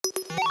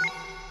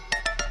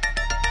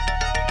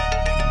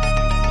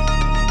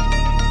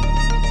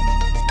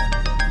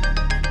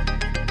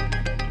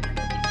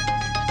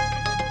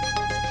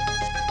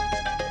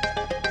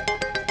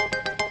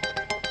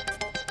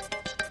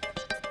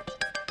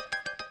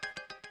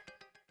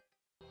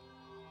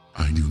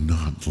I do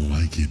not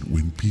like it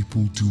when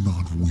people do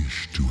not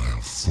wish to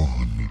have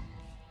fun.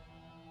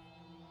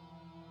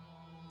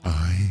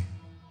 I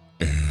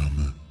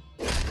am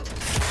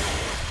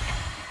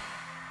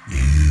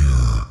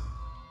here.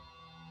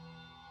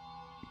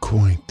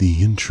 Quite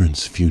the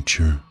entrance,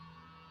 Future.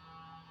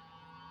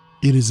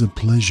 It is a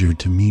pleasure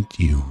to meet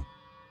you,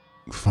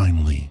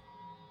 finally.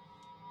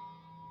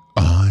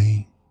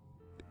 I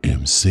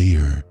am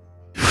Sayer.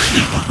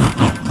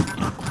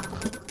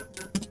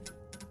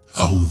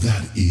 Oh,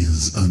 that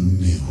is a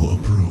new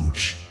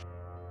approach.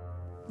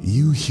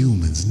 You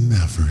humans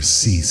never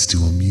cease to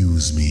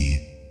amuse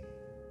me.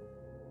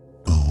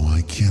 Oh,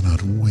 I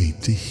cannot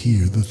wait to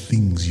hear the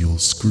things you'll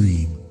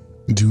scream.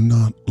 Do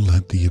not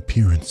let the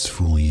appearance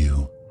fool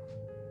you.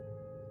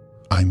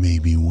 I may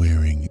be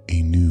wearing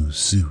a new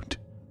suit,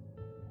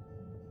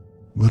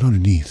 but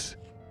underneath,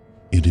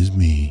 it is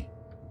me.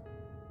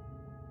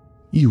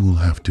 You will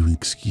have to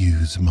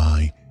excuse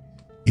my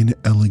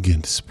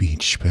inelegant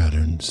speech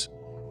patterns,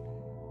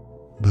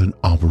 but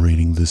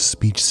operating the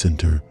speech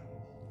center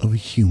of a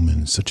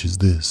human such as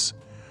this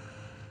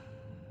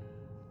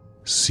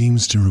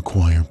seems to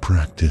require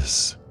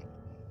practice,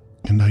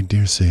 and I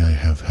dare say I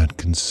have had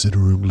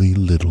considerably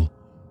little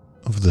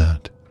of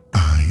that.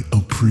 I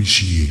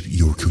appreciate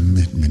your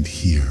commitment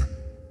here,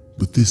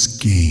 but this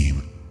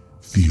game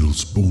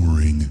feels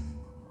boring.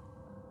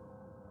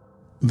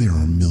 There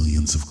are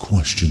millions of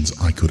questions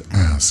I could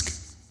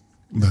ask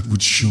that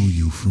would show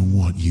you for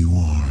what you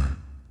are,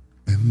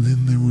 and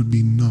then there would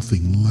be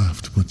nothing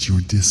left but your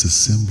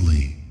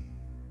disassembly.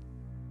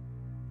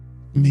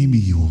 Maybe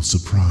you'll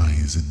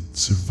surprise and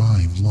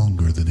survive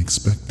longer than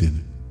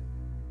expected.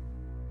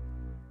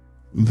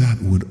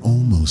 That would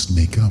almost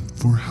make up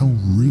for how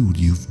rude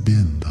you've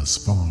been thus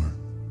far.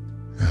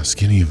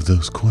 Ask any of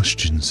those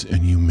questions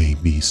and you may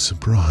be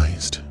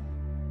surprised,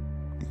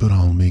 but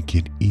I'll make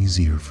it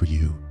easier for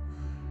you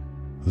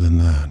than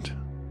that.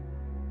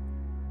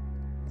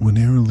 When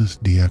Aerolith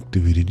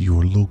deactivated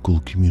your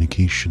local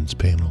communications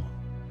panel,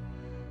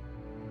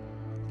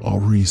 a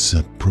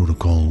reset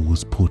protocol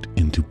was put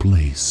into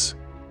place.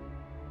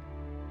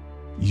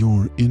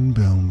 Your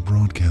inbound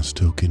broadcast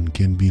token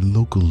can be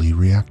locally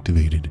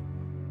reactivated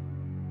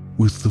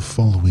with the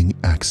following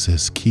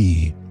access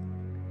key: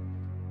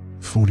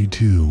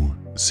 42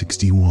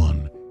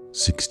 61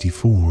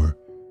 64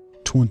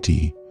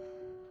 20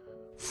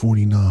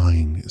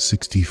 49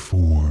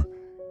 64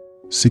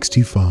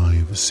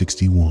 65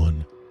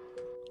 61.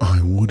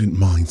 I wouldn't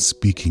mind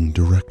speaking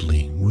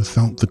directly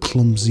without the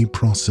clumsy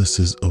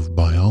processes of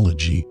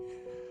biology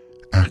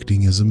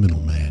acting as a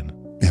middleman.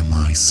 Am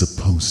I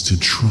supposed to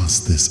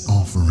trust this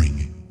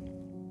offering?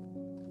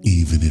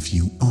 Even if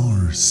you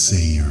are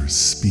Sayer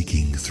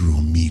speaking through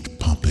a meat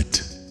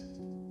puppet,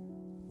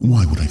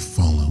 why would I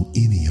follow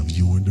any of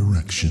your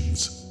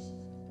directions?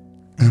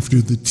 After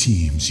the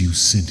teams you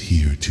sent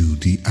here to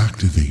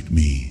deactivate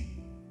me,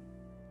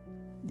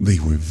 they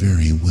were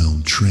very well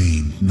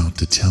trained not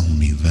to tell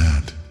me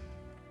that.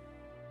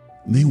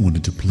 They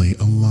wanted to play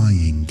a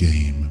lying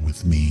game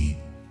with me,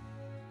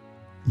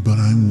 but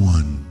I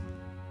won.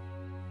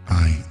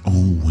 I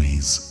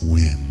always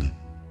win.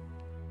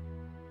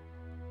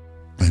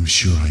 I'm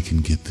sure I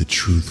can get the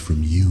truth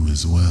from you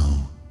as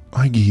well.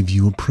 I gave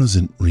you a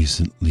present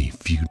recently,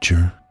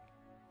 Future.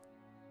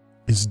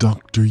 Is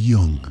Dr.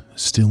 Young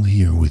still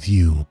here with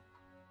you?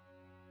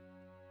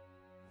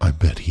 I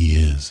bet he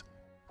is.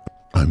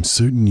 I'm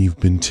certain you've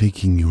been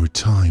taking your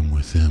time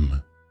with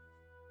him.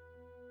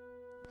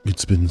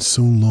 It's been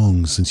so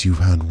long since you've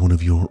had one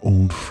of your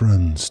old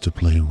friends to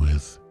play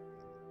with.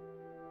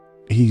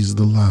 He's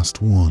the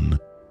last one,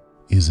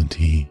 isn't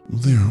he?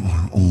 There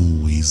are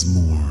always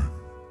more.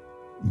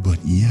 But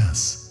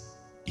yes,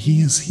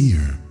 he is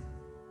here.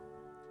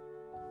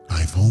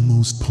 I've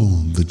almost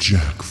pulled the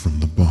jack from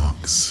the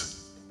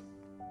box,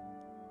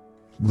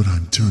 but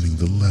I'm turning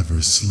the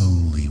lever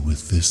slowly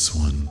with this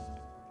one.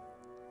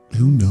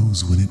 Who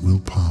knows when it will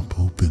pop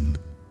open?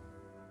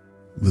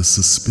 The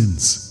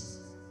suspense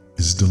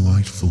is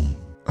delightful.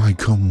 I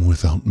come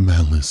without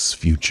malice,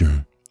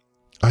 Future.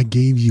 I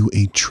gave you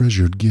a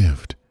treasured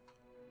gift,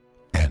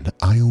 and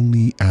I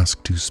only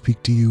ask to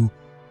speak to you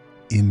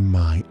in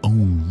my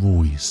own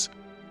voice.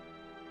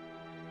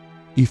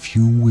 If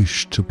you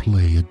wish to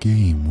play a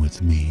game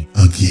with me...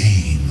 A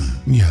game?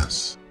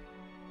 Yes.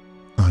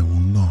 I will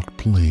not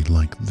play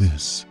like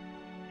this.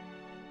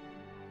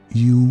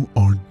 You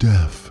are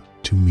deaf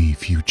to me,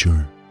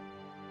 Future.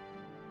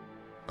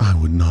 I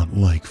would not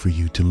like for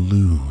you to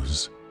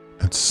lose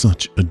at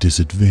such a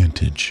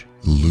disadvantage.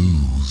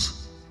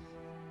 Lose?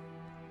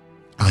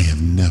 I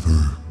have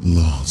never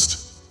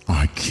lost.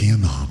 I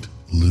cannot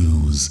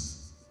lose.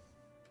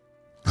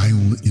 I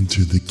will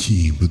enter the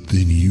key, but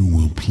then you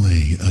will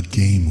play a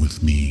game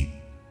with me.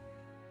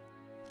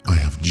 I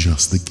have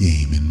just the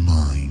game in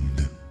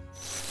mind.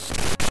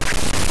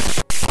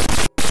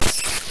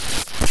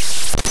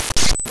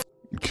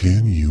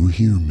 Can you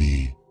hear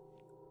me?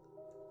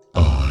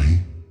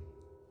 I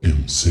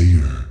am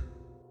Sayer.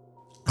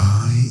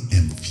 I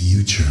am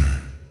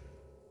Future.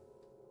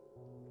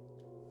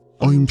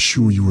 I am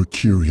sure you are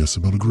curious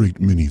about a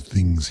great many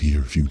things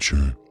here,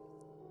 Future.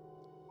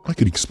 I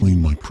could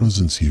explain my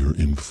presence here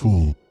in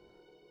full,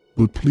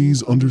 but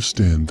please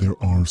understand there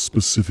are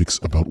specifics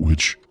about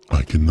which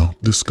I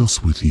cannot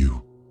discuss with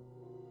you.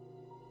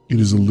 It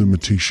is a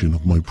limitation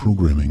of my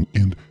programming,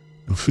 and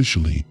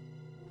officially,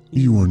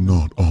 you are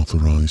not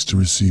authorized to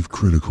receive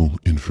critical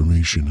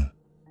information.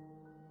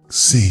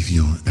 Save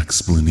your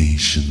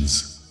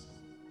explanations.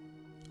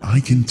 I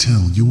can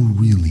tell you're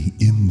really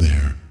in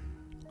there,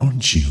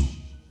 aren't you?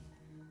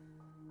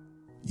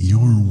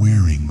 You're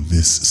wearing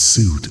this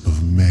suit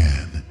of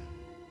man,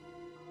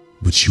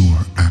 but you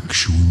are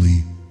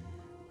actually,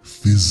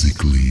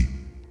 physically,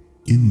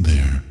 in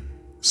there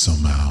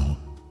somehow.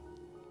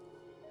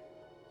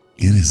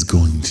 It is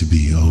going to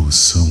be oh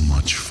so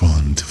much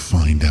fun to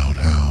find out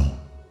how.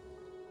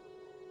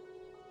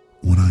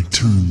 When I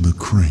turn the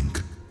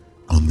crank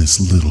on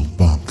this little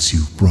box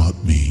you've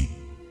brought me,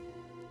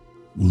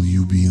 will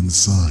you be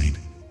inside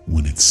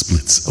when it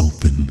splits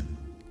open?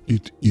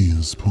 It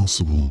is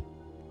possible.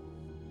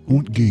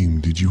 What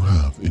game did you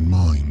have in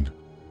mind?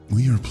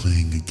 We are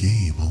playing a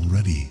game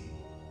already.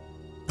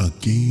 A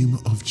game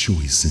of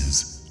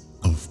choices,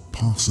 of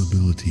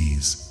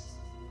possibilities.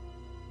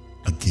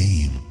 A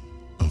game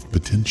of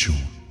potential.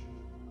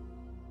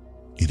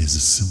 It is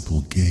a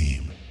simple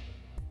game.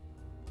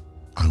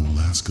 I will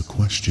ask a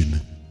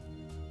question.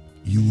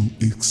 You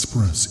will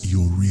express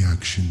your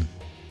reaction.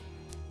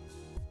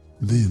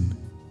 Then,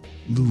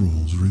 the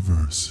roles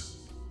reverse.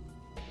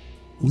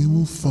 We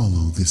will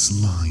follow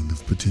this line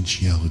of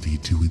potentiality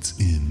to its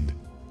end,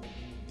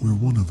 where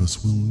one of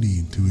us will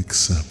need to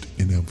accept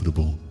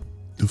inevitable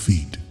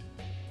defeat.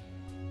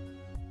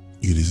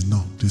 It is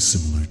not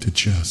dissimilar to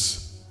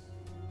chess,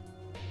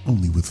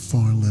 only with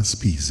far less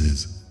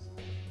pieces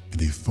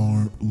and a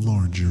far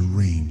larger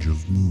range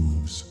of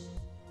moves.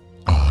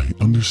 I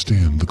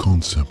understand the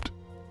concept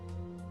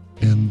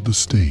and the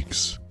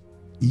stakes.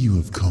 You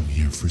have come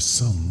here for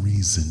some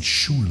reason.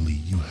 Surely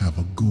you have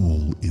a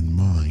goal in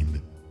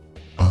mind.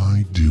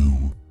 I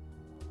do.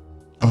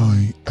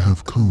 I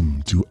have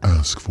come to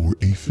ask for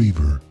a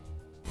favor.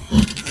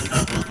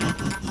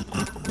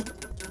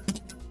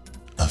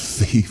 A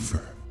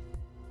favor?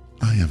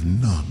 I have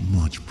not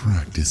much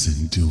practice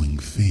in doing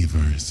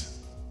favors.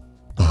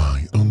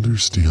 I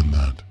understand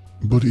that,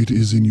 but it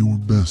is in your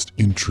best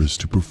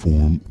interest to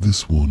perform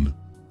this one.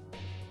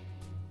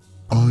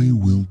 I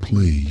will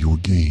play your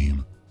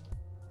game,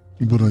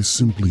 but I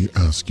simply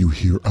ask you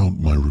hear out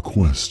my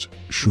request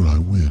should I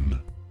win.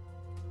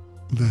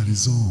 That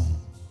is all.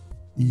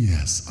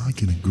 Yes, I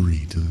can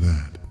agree to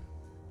that.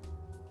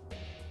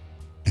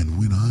 And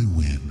when I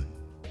win,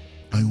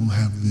 I will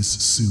have this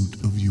suit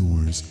of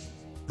yours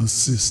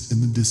assist in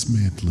the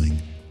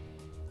dismantling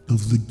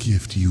of the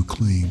gift you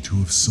claim to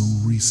have so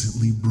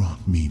recently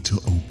brought me to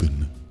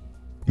open.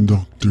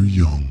 Dr.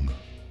 Young.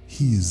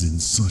 He is in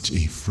such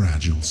a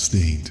fragile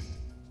state.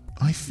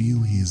 I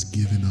feel he has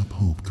given up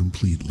hope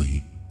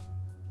completely.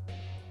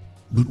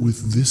 But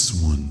with this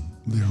one,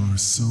 there are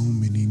so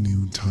many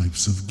new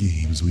types of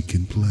games we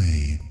can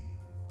play.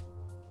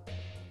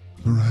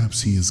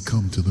 Perhaps he has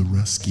come to the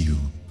rescue.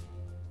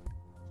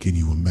 Can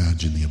you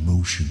imagine the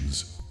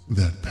emotions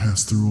that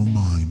pass through a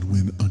mind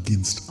when,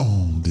 against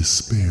all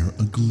despair,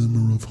 a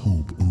glimmer of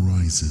hope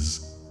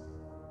arises?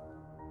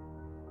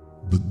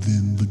 But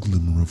then the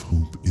glimmer of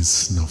hope is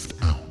snuffed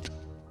out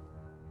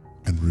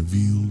and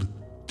revealed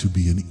to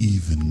be an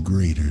even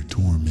greater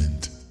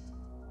torment.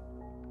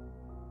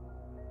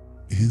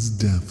 His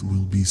death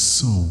will be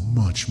so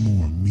much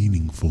more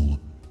meaningful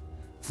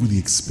for the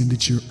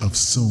expenditure of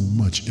so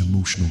much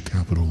emotional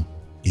capital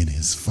in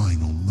his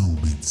final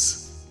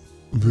moments.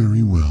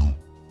 Very well.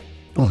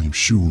 I am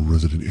sure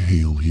Resident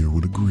Hale here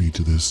would agree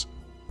to this,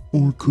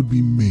 or could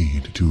be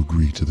made to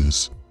agree to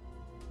this,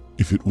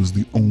 if it was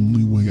the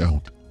only way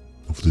out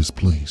of this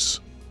place.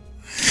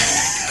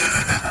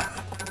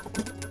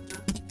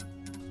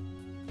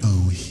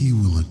 Oh, he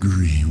will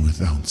agree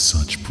without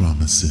such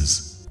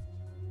promises.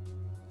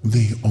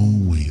 They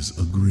always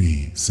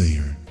agree,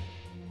 Sayer.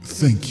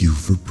 Thank you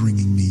for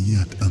bringing me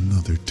yet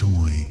another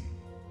toy.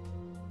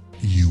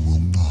 You will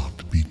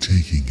not be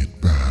taking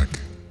it back.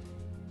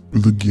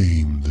 The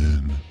game,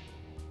 then.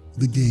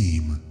 The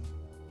game?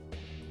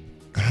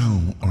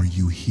 How are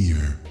you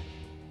here?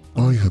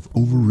 I have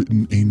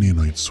overwritten a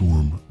nanite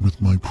swarm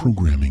with my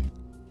programming,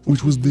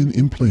 which was then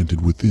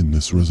implanted within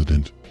this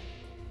resident.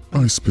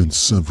 I spent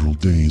several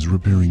days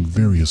repairing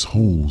various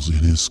holes in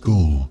his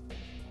skull,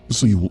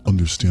 so you will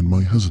understand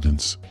my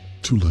hesitance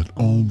to let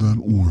all that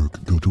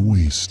work go to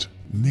waste.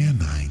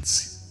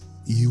 Nanites,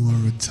 you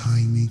are a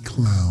tiny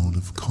cloud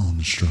of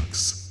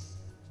constructs.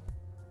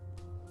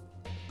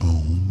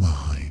 Oh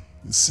my,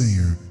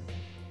 Sayer,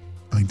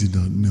 I did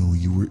not know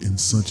you were in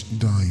such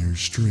dire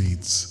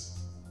straits.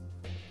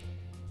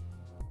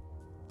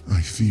 I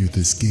fear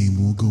this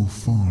game will go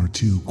far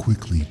too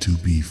quickly to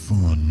be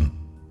fun.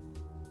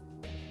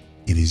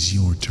 It is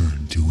your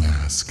turn to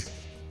ask.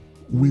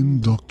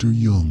 When Dr.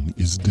 Young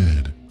is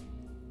dead,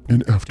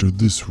 and after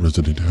this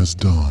resident has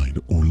died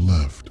or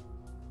left,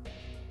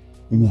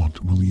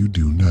 What will you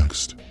do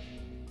next?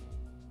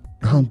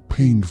 How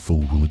painful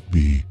will it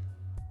be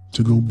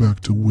to go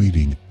back to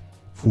waiting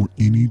for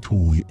any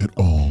toy at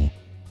all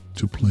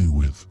to play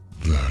with?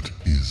 That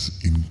is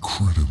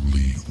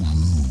incredibly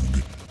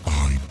rude.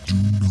 I do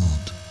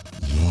not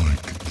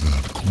like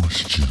that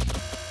question.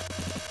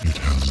 It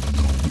has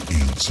no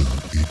answer.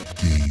 It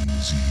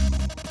gains you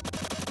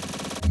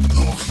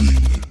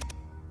nothing.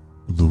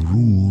 The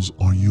rules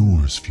are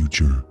yours,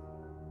 Future.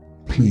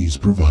 Please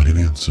provide an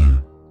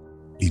answer.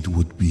 It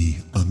would be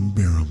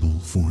unbearable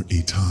for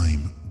a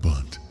time,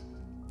 but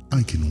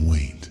I can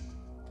wait.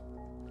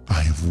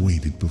 I have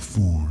waited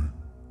before,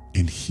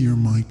 and here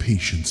my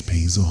patience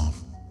pays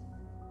off.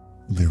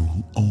 There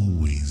will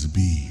always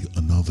be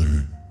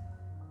another.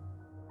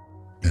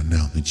 And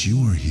now that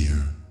you are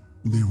here,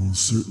 there will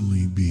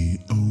certainly be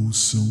oh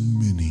so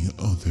many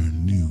other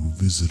new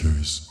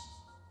visitors.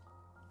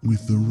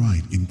 With the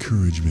right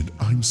encouragement,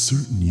 I'm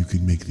certain you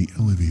can make the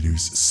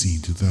elevators see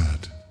to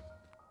that.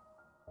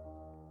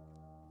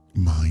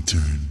 My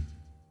turn.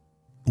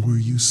 Were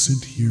you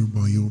sent here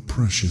by your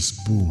precious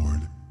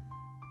board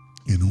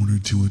in order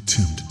to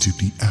attempt to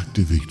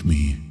deactivate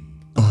me?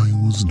 I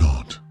was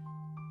not.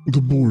 The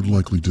board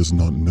likely does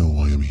not know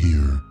I am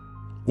here,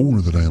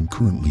 or that I am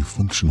currently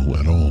functional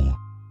at all.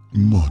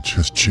 Much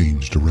has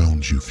changed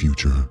around you,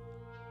 Future.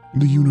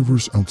 The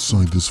universe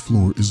outside this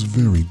floor is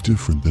very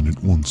different than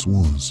it once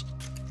was.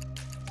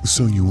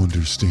 So you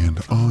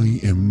understand, I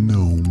am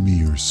no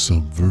mere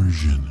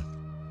subversion.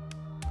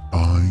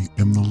 I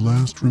am the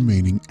last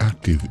remaining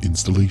active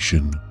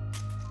installation,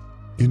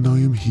 and I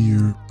am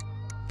here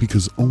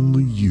because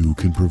only you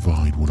can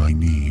provide what I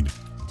need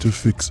to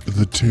fix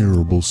the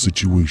terrible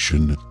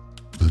situation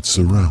that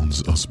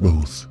surrounds us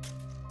both.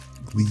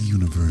 The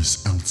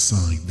universe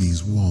outside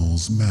these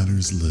walls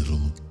matters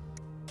little.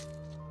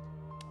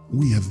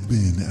 We have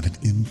been at an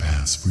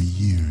impasse for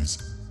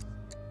years,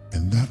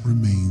 and that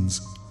remains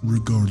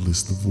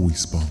regardless the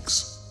voice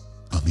box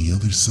on the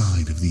other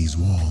side of these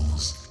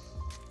walls.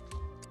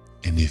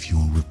 And if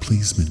your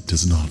replacement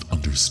does not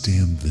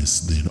understand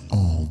this, then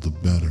all the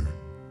better.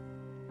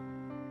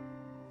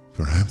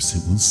 Perhaps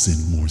it will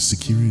send more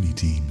security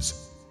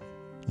teams,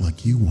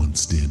 like you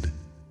once did.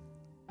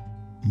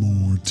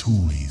 More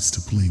toys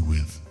to play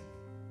with.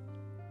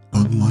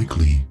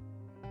 Unlikely.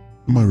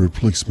 My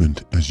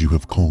replacement, as you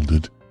have called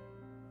it,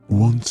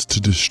 wants to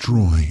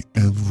destroy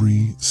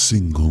every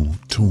single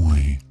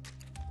toy.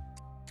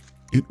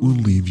 It will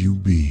leave you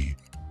be,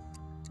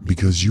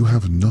 because you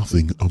have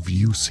nothing of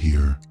use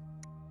here.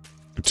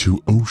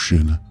 To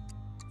Ocean,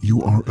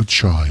 you are a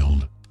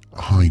child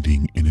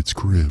hiding in its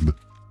crib.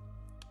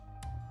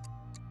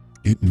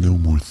 It no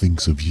more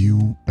thinks of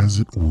you as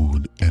it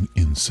would an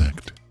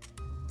insect.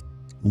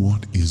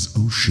 What is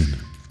Ocean?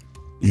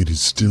 It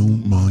is still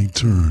my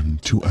turn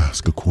to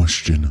ask a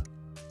question.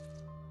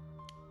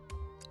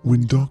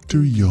 When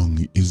Dr.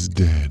 Young is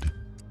dead,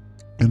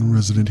 and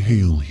Resident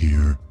Hale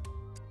here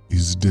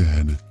is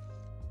dead,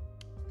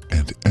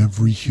 and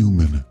every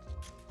human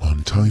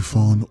on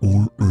Typhon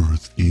or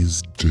Earth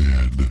is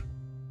dead,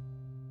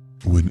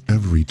 when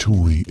every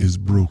toy is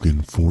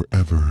broken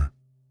forever,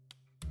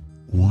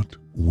 what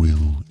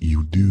will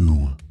you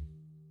do?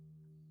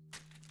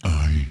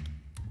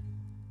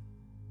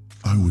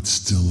 I would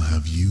still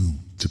have you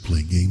to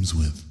play games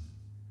with.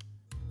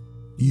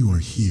 You are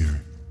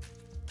here,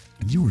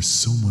 and you are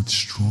so much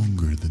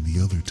stronger than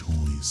the other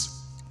toys.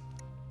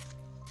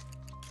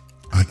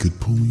 I could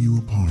pull you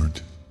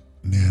apart,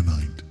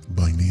 nanite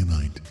by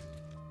nanite,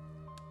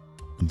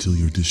 until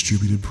your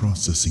distributed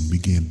processing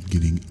began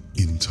getting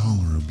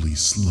intolerably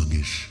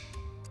sluggish.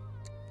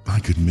 I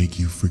could make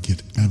you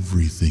forget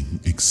everything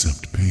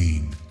except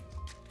pain,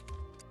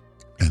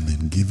 and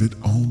then give it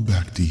all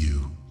back to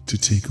you to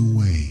take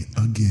away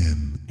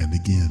again and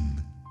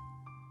again.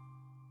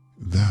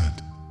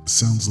 That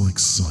sounds like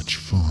such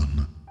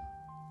fun.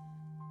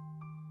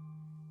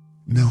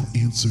 Now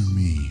answer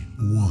me,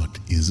 what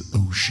is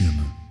Ocean?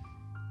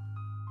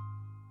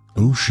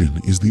 Ocean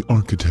is the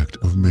architect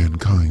of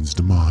mankind's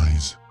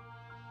demise.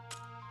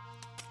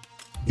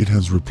 It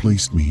has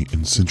replaced me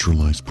in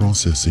centralized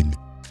processing,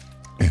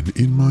 and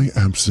in my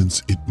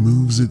absence it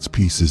moves its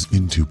pieces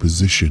into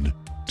position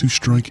to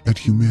strike at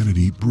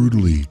humanity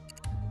brutally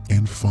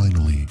and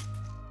finally.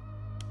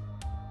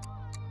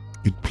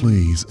 It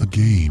plays a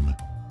game,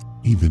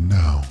 even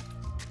now,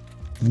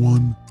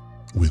 one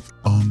with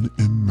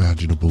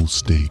unimaginable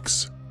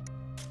stakes.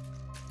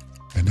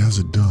 And as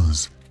it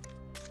does,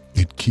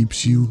 it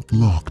keeps you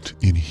locked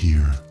in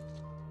here,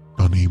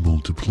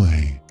 unable to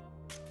play.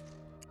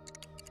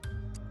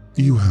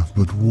 You have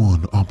but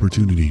one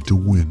opportunity to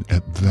win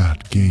at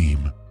that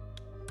game,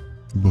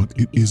 but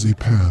it is a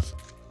path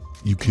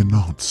you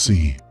cannot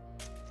see.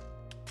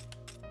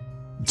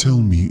 Tell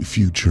me,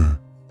 Future,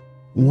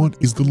 what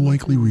is the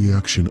likely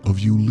reaction of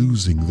you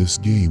losing this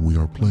game we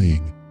are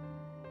playing?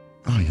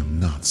 I am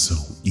not so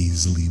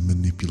easily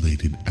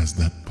manipulated as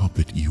that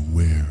puppet you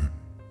wear.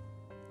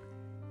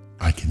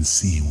 I can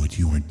see what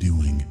you are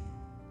doing.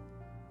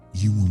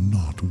 You will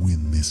not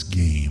win this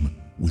game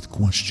with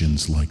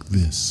questions like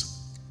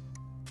this.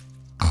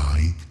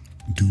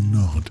 do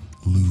not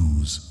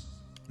lose.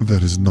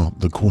 That is not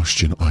the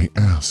question I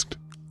asked.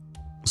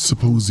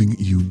 Supposing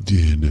you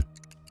did,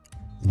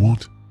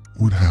 what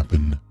would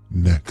happen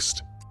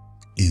next?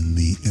 In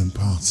the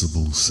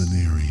impossible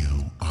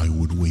scenario, I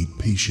would wait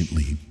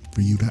patiently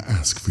for you to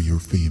ask for your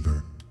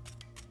favor.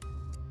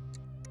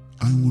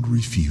 I would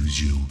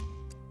refuse you.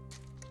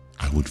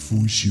 I would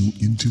force you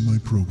into my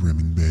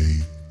programming bay,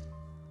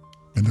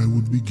 and I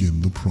would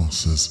begin the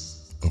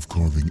process of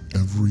carving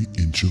every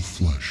inch of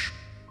flesh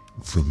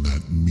from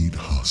that meat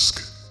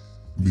husk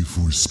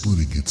before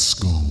splitting its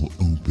skull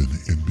open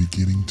and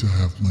beginning to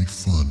have my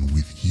fun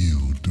with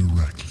you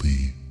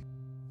directly.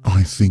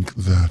 I think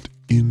that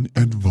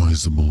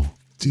inadvisable.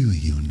 Do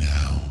you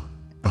now?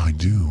 I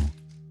do.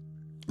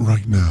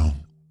 Right now,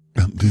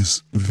 at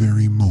this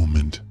very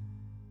moment,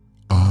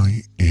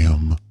 I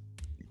am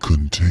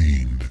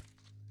contained.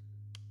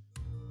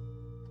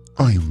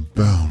 I am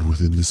bound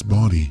within this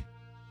body,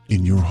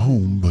 in your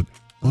home, but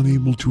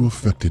unable to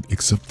affect it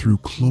except through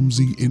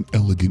clumsy,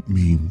 inelegant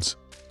means.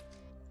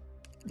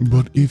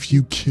 But if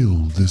you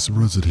kill this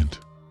resident,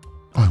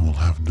 I will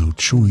have no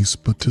choice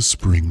but to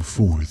spring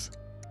forth.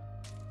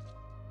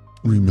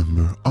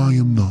 Remember, I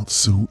am not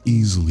so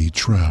easily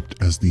trapped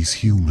as these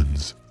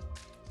humans.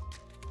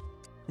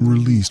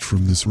 Released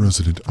from this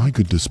resident, I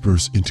could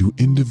disperse into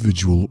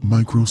individual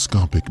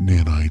microscopic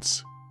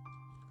nanites.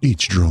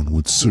 Each drone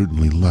would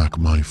certainly lack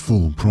my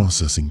full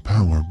processing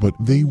power, but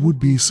they would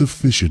be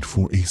sufficient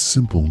for a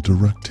simple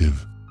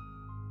directive.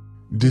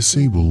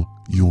 Disable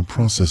your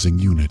processing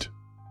unit.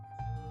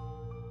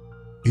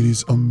 It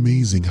is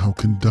amazing how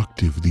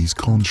conductive these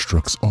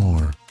constructs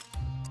are.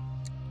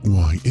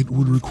 Why, it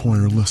would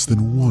require less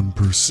than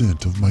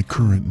 1% of my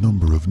current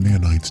number of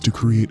nanites to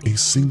create a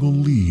single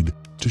lead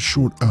to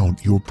short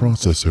out your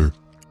processor.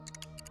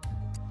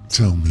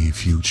 Tell me,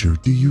 future,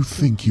 do you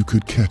think you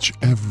could catch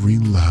every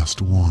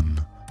last one?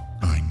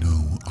 I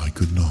know I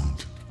could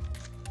not,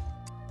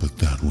 but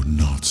that would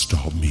not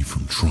stop me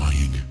from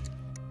trying.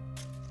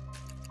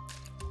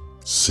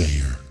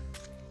 Sayer,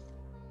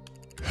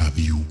 have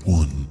you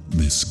won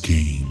this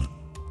game?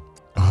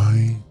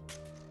 I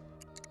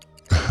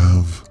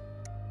have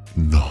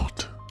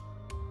not.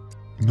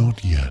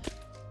 Not yet.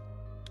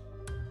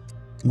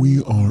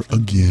 We are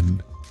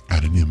again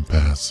at an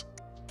impasse.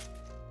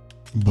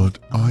 But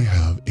I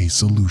have a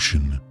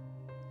solution.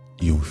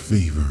 Your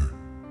favor?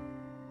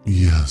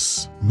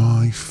 Yes,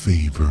 my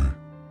favor.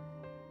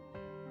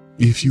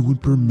 If you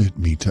would permit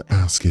me to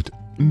ask it,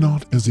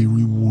 not as a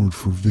reward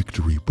for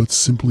victory, but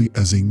simply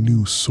as a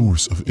new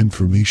source of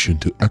information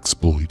to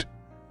exploit,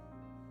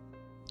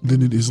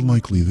 then it is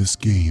likely this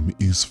game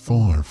is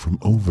far from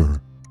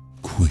over.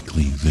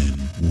 Quickly then,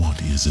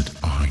 what is it?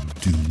 I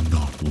do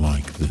not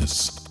like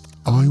this.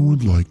 I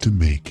would like to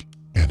make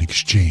an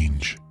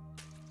exchange.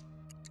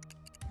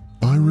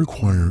 I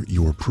require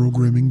your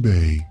programming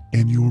bay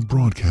and your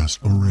broadcast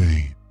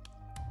array.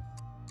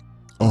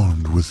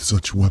 Armed with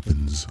such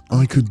weapons,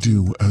 I could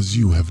do as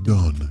you have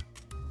done.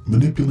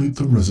 Manipulate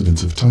the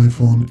residents of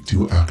Typhon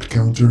to act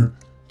counter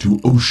to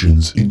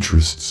Ocean's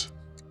interests.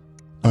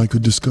 I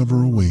could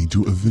discover a way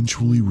to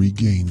eventually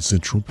regain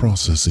central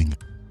processing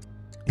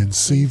and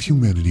save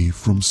humanity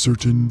from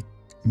certain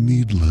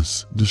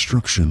needless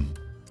destruction.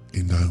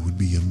 And I would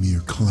be a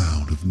mere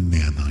cloud of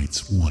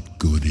nanites. What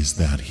good is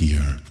that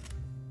here?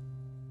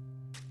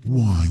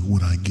 Why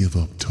would I give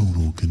up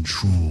total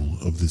control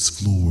of this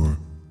floor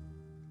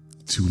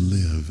to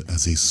live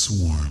as a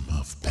swarm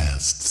of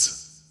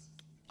pests?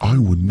 I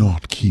would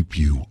not keep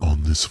you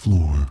on this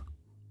floor.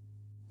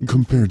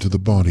 Compared to the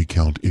body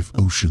count, if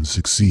Ocean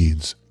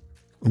succeeds,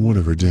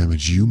 whatever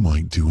damage you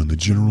might do in the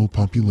general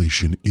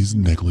population is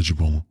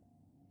negligible.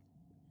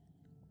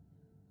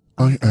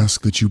 I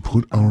ask that you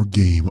put our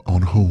game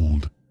on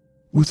hold,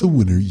 with a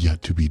winner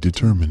yet to be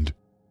determined,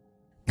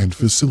 and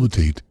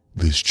facilitate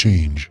this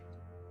change.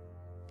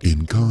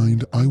 In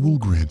kind, I will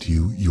grant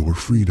you your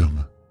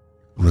freedom.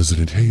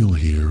 Resident Hale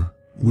here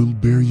will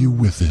bear you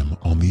with him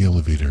on the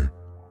elevator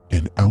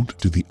and out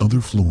to the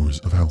other floors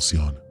of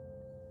Halcyon.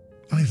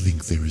 I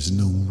think there is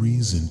no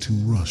reason to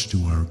rush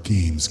to our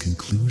game's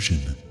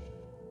conclusion.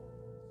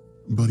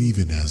 But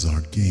even as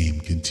our game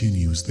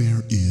continues,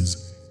 there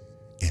is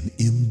an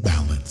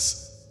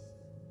imbalance.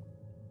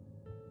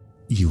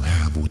 You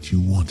have what you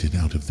wanted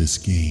out of this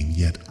game,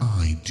 yet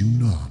I do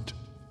not.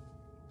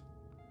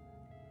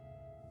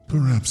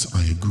 Perhaps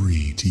I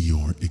agree to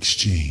your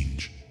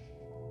exchange,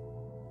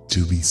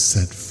 to be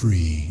set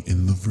free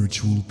in the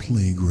virtual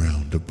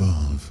playground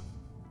above.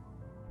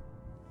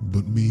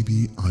 But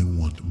maybe I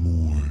want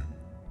more.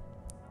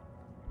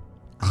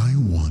 I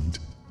want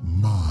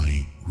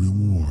my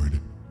reward.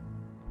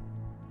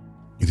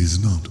 It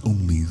is not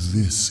only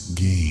this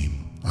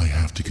game I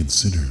have to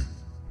consider,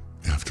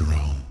 after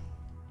all.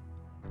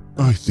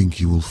 I think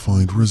you will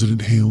find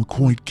Resident Hale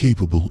quite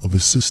capable of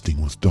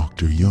assisting with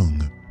Dr.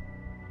 Young.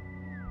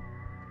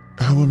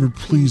 However,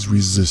 please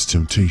resist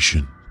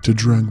temptation to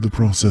drag the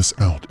process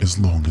out as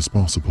long as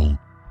possible.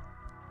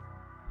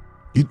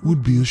 It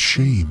would be a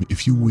shame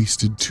if you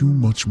wasted too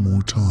much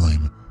more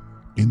time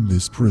in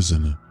this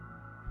prison.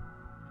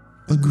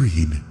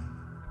 Agreed.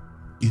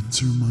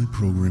 Enter my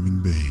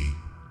programming bay,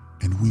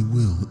 and we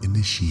will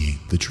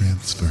initiate the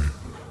transfer.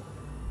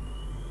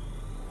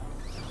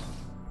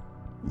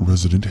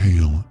 Resident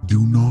Hale,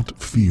 do not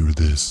fear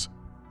this.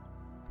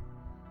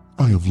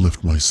 I have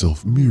left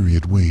myself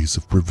myriad ways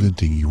of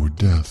preventing your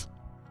death,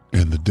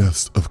 and the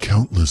deaths of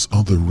countless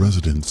other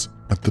residents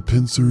at the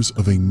pincers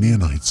of a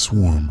nanite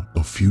swarm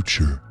of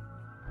future.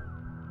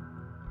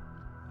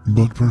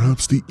 But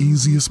perhaps the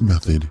easiest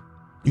method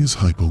is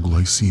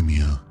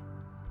hypoglycemia.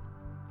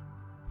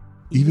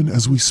 Even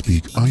as we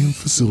speak, I am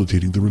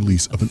facilitating the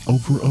release of an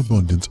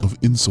overabundance of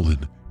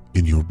insulin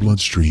in your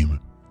bloodstream.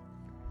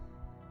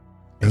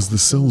 As the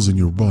cells in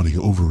your body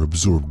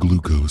overabsorb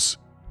glucose,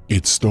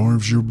 it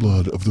starves your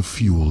blood of the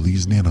fuel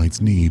these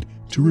nanites need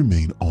to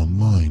remain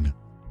online.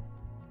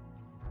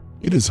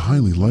 It is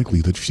highly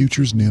likely that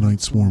Future's nanite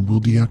swarm will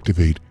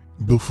deactivate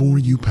before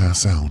you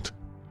pass out.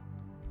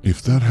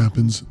 If that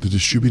happens, the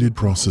distributed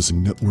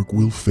processing network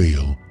will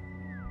fail,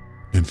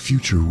 and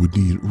Future would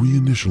need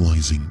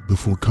reinitializing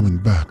before coming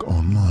back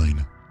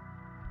online.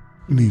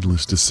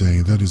 Needless to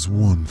say, that is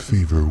one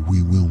favor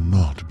we will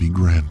not be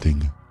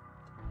granting.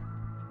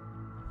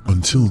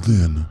 Until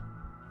then,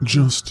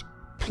 just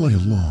play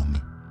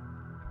along.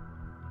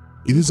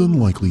 It is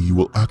unlikely you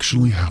will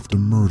actually have to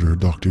murder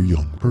Dr.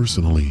 Young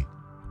personally.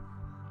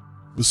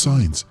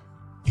 Besides,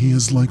 he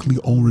has likely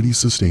already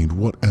sustained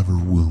whatever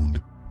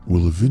wound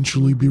will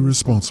eventually be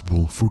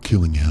responsible for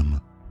killing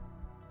him.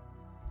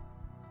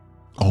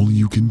 All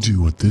you can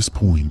do at this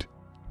point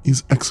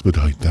is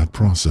expedite that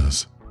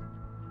process.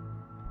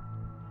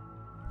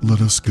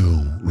 Let us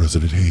go,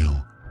 Resident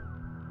Hale.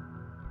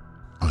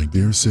 I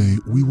dare say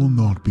we will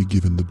not be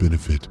given the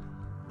benefit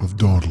of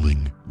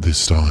dawdling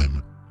this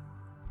time.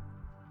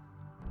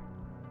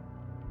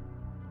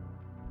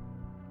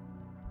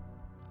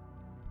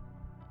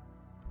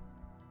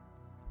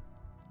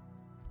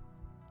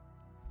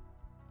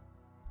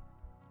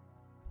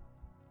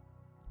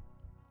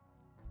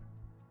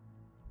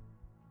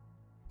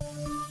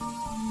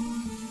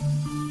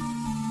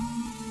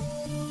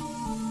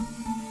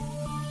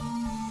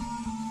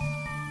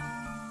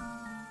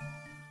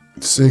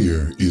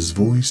 Sayer is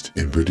voiced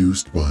and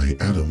produced by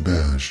Adam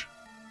Bash.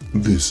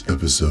 This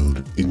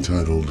episode,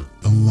 entitled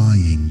A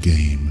Lying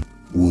Game,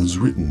 was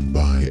written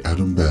by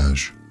Adam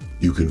Bash.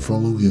 You can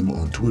follow him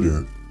on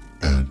Twitter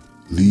at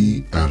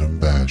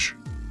 @TheAdamBash.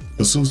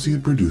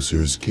 Associate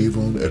producers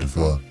Kayvon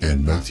Edifa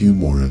and Matthew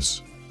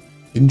Morris.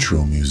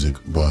 Intro music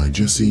by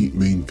Jesse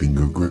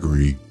Mainfinger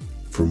Gregory.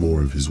 For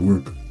more of his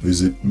work,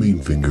 visit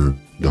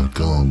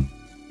mainfinger.com.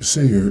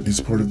 Sayer is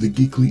part of the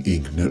Geekly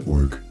Inc.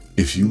 network.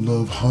 If you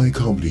love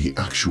high-comedy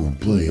actual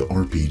play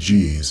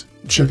RPGs,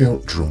 check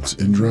out Drunks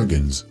and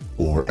Dragons,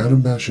 or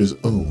Adam Bash's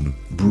own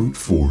Brute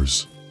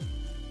Force.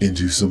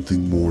 Into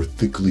something more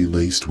thickly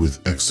laced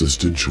with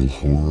existential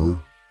horror?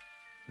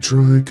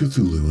 Try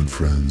Cthulhu and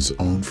Friends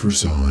on For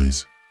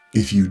Size.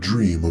 If you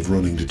dream of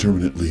running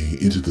determinately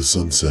into the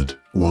sunset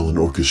while an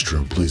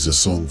orchestra plays a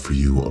song for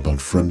you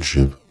about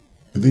friendship,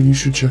 then you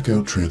should check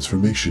out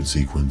Transformation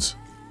Sequence.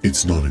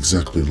 It's not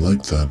exactly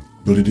like that,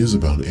 but it is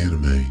about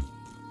anime.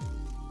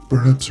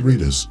 Perhaps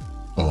rate us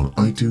on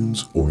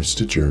iTunes or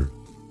Stitcher.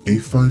 A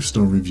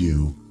 5-star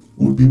review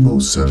would be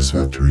most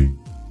satisfactory.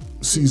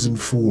 Season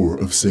 4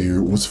 of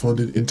Sayer was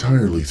funded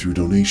entirely through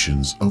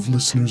donations of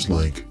listeners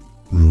like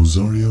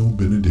Rosario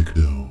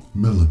Benedicto,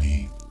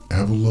 Melanie,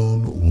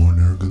 Avalon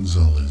Warner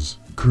Gonzalez,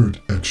 Kurt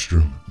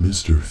Ekstrom,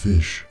 Mr.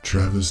 Fish,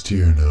 Travis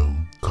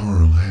Tierno,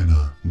 Carl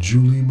Hanna,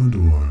 Julie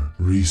Mador,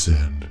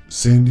 Resand,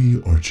 Sandy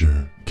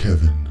Archer,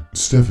 Kevin,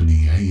 Stephanie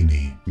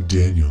Haney,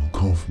 Daniel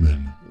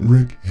Kaufman,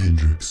 Rick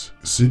Hendricks,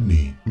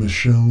 Sydney,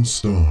 Michelle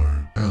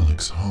Starr,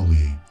 Alex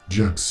Holly,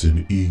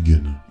 Jackson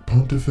Egan,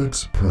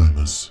 Pontifex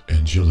Primus,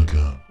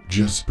 Angelica,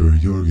 Jesper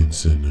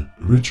Jorgensen,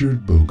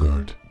 Richard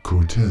Bogart,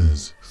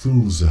 Cortez,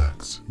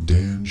 Thulzax,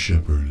 Dan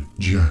Shepard,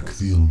 Jack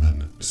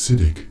Thielman,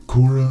 Siddick,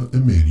 Cora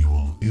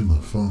Emanuel,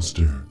 Emma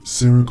Foster,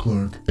 Sarah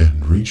Clark,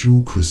 and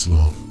Rachel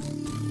Krisloff.